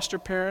be a foster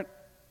parent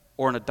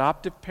or an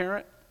adoptive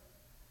parent,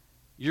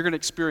 you're going to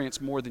experience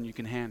more than you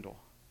can handle.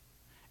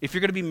 If you're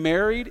going to be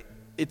married,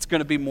 it's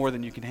going to be more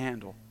than you can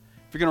handle.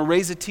 If you're going to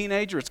raise a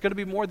teenager, it's going to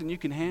be more than you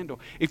can handle.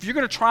 If you're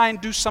going to try and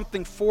do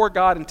something for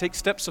God and take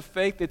steps of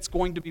faith, it's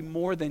going to be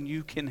more than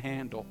you can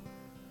handle.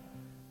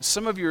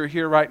 Some of you are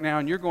here right now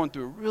and you're going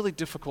through a really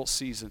difficult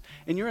season,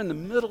 and you're in the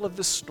middle of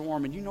this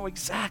storm, and you know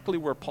exactly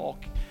where Paul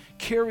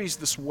carries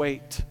this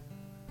weight.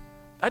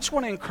 I just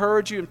want to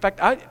encourage you. In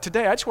fact,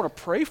 today I just want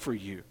to pray for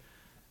you.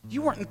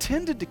 You weren't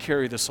intended to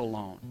carry this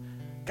alone.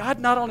 God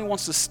not only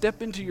wants to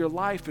step into your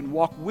life and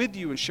walk with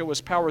you and show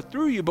his power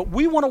through you, but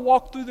we want to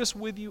walk through this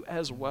with you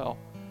as well.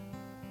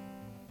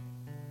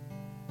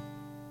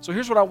 So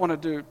here's what I want to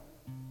do.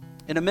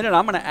 In a minute,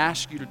 I'm going to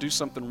ask you to do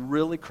something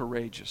really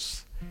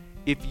courageous.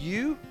 If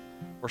you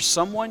or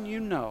someone you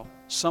know,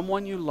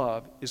 someone you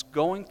love, is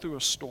going through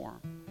a storm,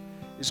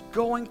 is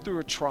going through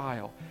a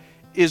trial,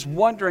 is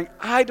wondering,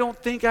 I don't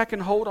think I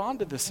can hold on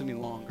to this any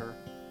longer,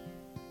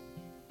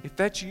 if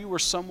that's you or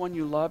someone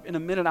you love, in a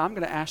minute I'm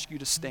going to ask you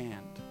to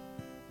stand.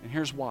 And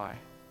here's why.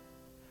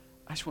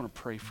 I just want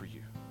to pray for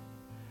you.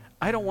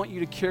 I don't want you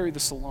to carry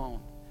this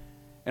alone.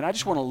 And I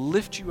just want to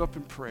lift you up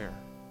in prayer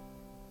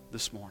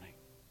this morning.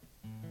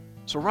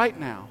 So right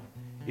now,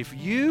 if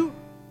you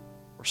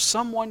or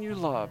someone you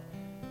love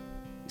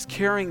is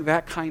carrying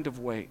that kind of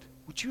weight,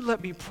 would you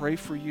let me pray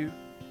for you?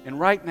 And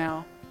right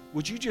now,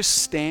 would you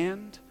just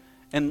stand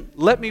and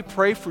let me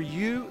pray for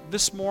you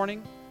this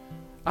morning?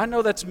 I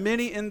know that's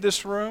many in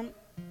this room.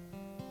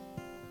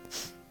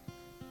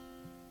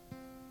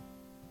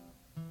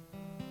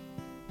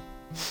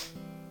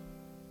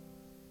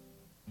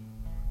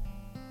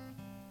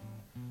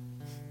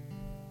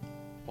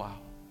 Wow.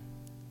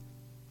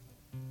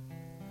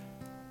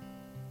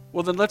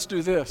 Well, then let's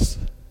do this.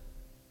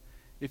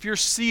 If you're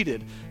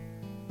seated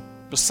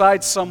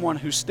beside someone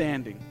who's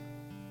standing,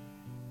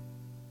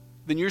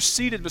 then you're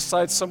seated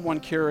beside someone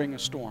carrying a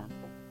storm,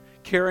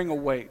 carrying a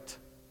weight.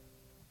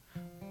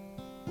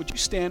 Would you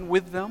stand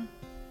with them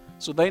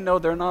so they know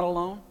they're not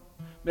alone?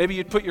 Maybe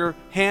you'd put your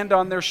hand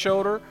on their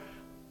shoulder.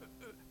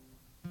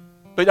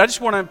 But I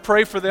just want to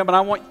pray for them, and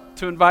I want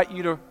to invite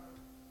you to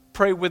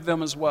pray with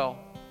them as well.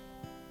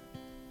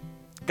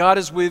 God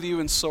is with you,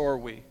 and so are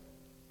we.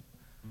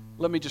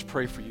 Let me just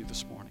pray for you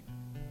this morning.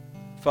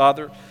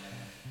 Father,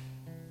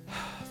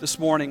 this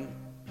morning,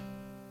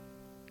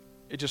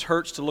 it just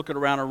hurts to look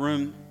around a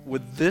room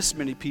with this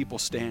many people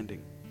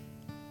standing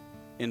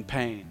in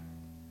pain,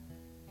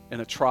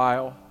 in a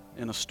trial,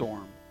 in a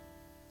storm.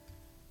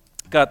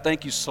 God,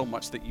 thank you so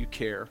much that you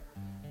care.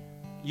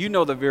 You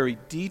know the very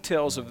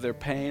details of their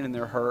pain and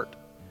their hurt,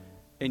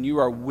 and you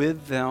are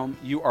with them.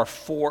 You are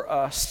for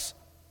us.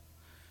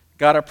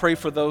 God, I pray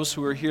for those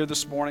who are here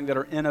this morning that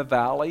are in a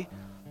valley,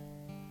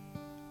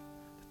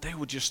 that they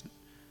would just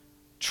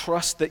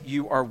trust that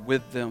you are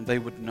with them. They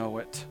would know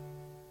it.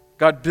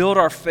 God, build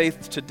our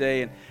faith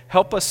today and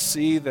help us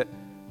see that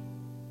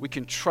we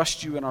can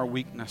trust you in our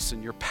weakness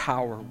and your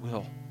power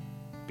will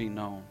be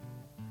known.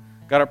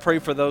 God, I pray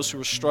for those who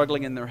are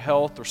struggling in their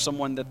health or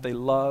someone that they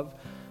love.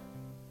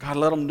 God,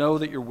 let them know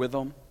that you're with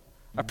them.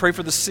 I pray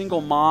for the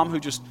single mom who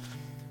just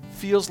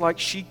feels like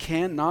she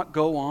cannot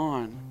go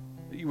on,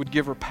 that you would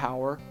give her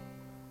power.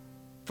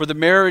 For the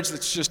marriage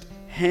that's just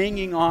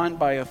hanging on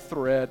by a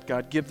thread,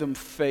 God, give them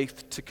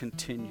faith to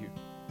continue.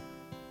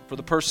 For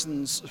the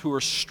persons who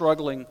are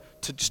struggling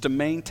to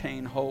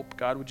maintain hope,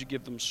 God, would you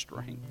give them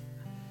strength?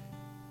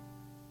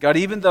 God,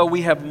 even though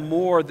we have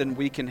more than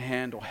we can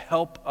handle,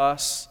 help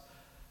us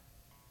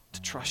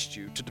to trust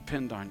you, to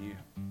depend on you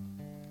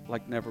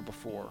like never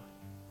before.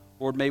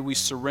 Lord, may we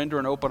surrender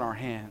and open our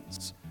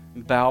hands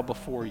and bow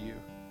before you.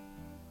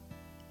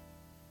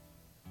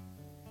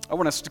 I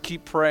want us to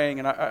keep praying,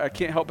 and I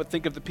can't help but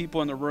think of the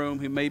people in the room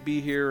who may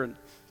be here, and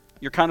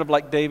you're kind of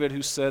like David,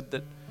 who said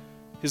that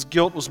his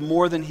guilt was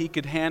more than he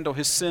could handle.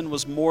 His sin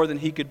was more than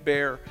he could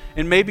bear.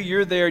 And maybe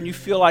you're there and you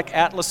feel like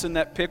Atlas in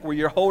that pic where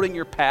you're holding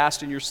your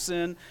past and your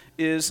sin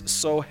is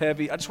so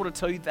heavy. I just want to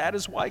tell you that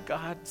is why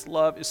God's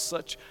love is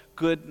such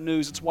good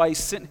news. It's why he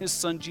sent his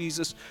son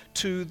Jesus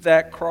to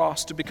that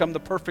cross to become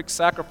the perfect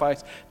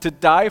sacrifice, to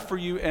die for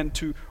you and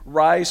to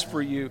rise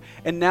for you.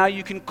 And now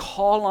you can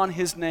call on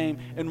his name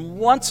and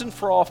once and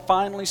for all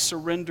finally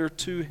surrender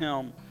to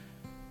him.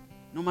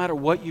 No matter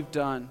what you've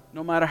done,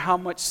 no matter how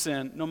much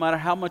sin, no matter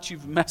how much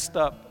you've messed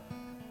up,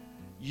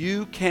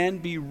 you can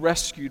be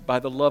rescued by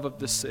the love of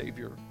the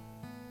Savior.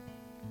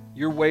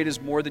 Your weight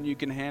is more than you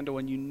can handle,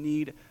 and you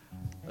need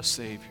a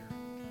Savior.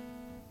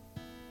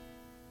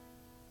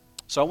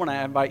 So I want to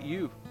invite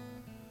you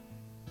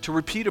to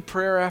repeat a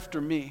prayer after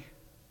me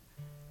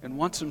and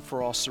once and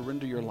for all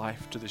surrender your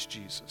life to this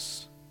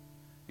Jesus.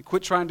 And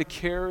quit trying to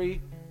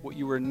carry what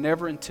you were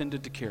never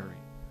intended to carry.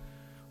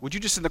 Would you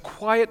just, in the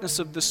quietness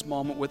of this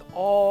moment, with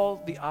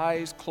all the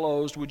eyes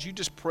closed, would you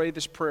just pray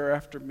this prayer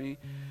after me?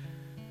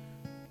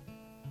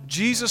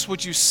 Jesus,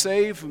 would you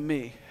save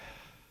me?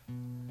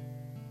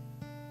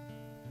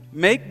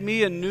 Make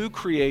me a new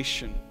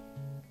creation.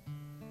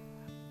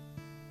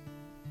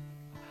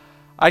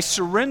 I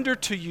surrender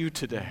to you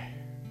today.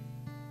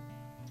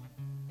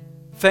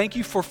 Thank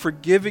you for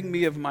forgiving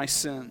me of my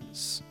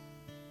sins.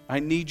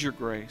 I need your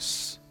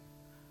grace.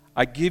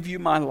 I give you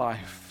my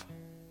life.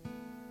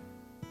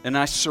 And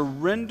I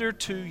surrender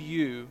to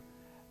you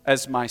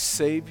as my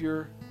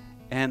Savior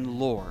and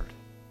Lord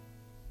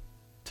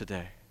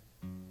today.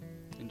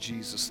 In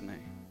Jesus'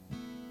 name,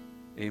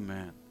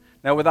 amen.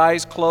 Now with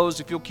eyes closed,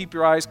 if you'll keep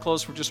your eyes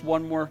closed for just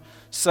one more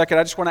second,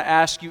 I just want to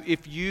ask you,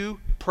 if you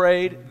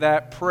prayed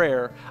that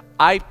prayer,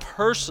 I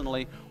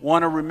personally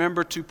want to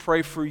remember to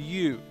pray for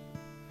you.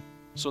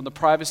 So in the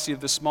privacy of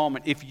this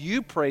moment, if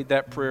you prayed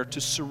that prayer to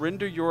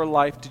surrender your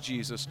life to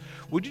Jesus,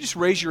 would you just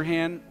raise your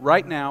hand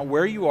right now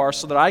where you are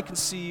so that I can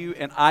see you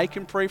and I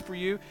can pray for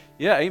you?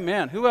 Yeah,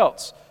 amen. Who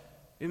else?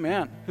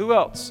 Amen. Who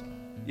else?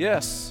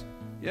 Yes.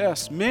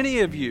 Yes. Many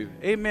of you.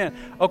 Amen.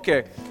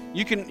 Okay,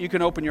 you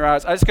can open your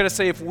eyes. I just got to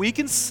say, if we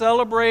can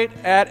celebrate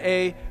at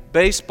a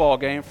baseball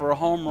game for a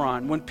home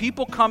run. When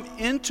people come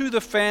into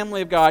the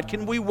family of God,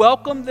 can we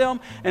welcome them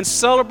and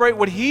celebrate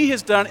what He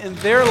has done in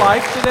their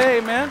life today?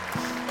 Amen?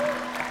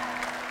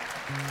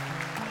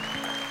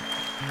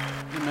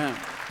 Amen.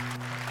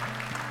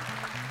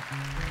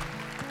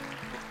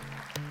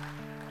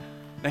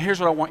 Now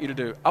here's what I want you to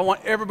do. I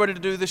want everybody to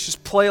do this.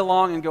 Just play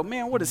along and go,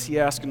 man, what is he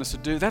asking us to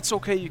do? That's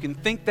okay. You can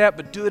think that,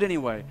 but do it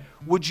anyway.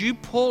 Would you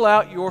pull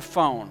out your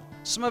phone?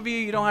 Some of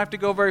you don't have to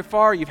go very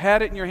far. You've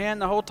had it in your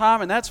hand the whole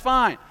time, and that's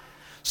fine.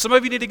 Some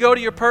of you need to go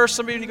to your purse.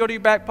 Some of you need to go to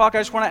your back pocket.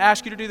 I just want to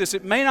ask you to do this.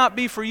 It may not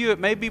be for you. It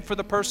may be for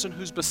the person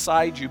who's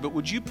beside you. But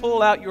would you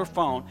pull out your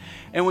phone,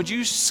 and would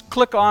you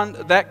click on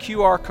that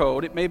QR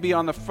code? It may be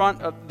on the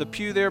front of the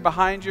pew there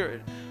behind you,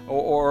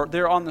 or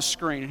there on the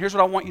screen. And here's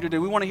what I want you to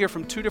do. We want to hear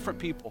from two different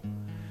people.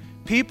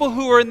 People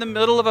who are in the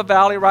middle of a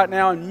valley right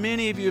now, and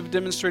many of you have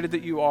demonstrated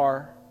that you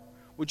are.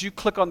 Would you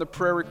click on the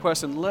prayer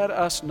request and let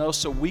us know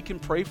so we can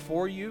pray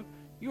for you?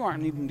 You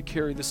aren't needing to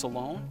carry this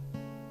alone.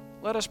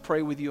 Let us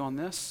pray with you on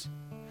this.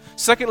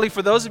 Secondly,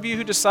 for those of you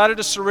who decided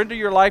to surrender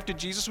your life to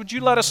Jesus, would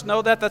you let us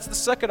know that? That's the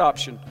second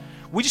option.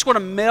 We just want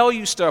to mail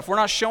you stuff. We're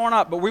not showing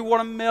up, but we want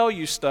to mail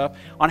you stuff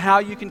on how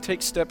you can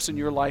take steps in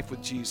your life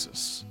with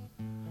Jesus.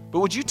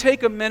 But would you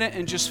take a minute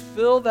and just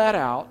fill that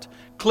out,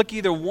 click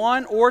either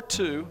 1 or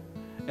 2,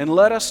 and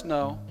let us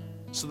know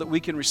so that we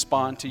can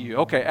respond to you.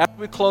 Okay, as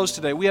we close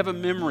today, we have a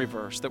memory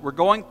verse that we're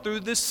going through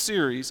this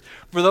series.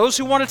 For those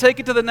who want to take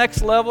it to the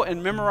next level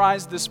and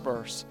memorize this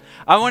verse,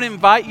 I want to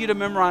invite you to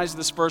memorize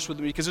this verse with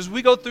me, because as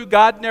we go through,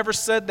 God never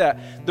said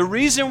that. The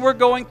reason we're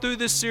going through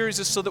this series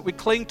is so that we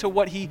cling to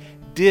what He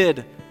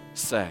did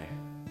say.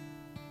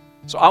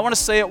 So I want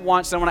to say it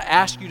once, and I want to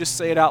ask you to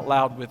say it out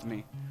loud with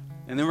me.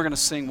 And then we're going to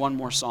sing one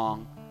more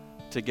song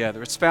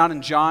together. It's found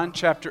in John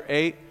chapter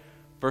 8,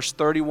 verse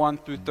 31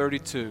 through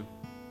 32.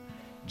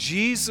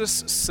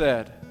 Jesus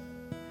said,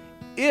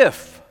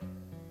 if,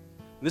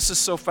 this is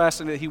so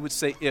fascinating that He would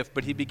say if,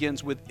 but He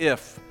begins with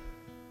if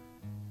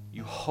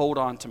you hold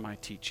on to my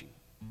teaching,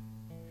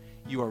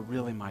 you are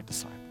really my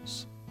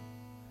disciples.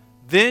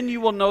 Then you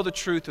will know the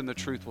truth, and the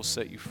truth will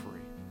set you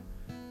free.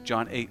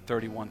 John 8,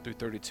 31 through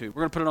 32. We're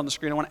going to put it on the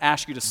screen. I want to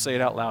ask you to say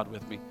it out loud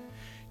with me.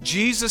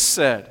 Jesus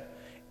said,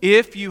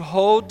 if you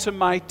hold to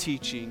my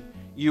teaching,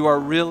 you are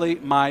really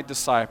my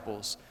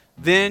disciples.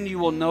 Then you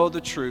will know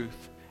the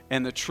truth,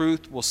 and the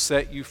truth will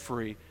set you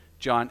free.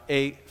 John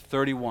 8,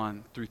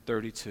 31 through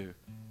 32.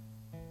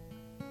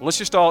 Well, let's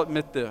just all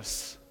admit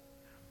this.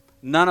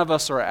 None of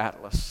us are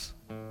Atlas.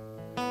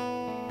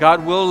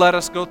 God will let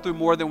us go through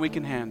more than we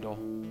can handle.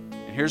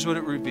 And here's what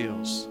it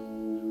reveals.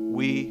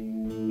 We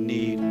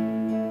need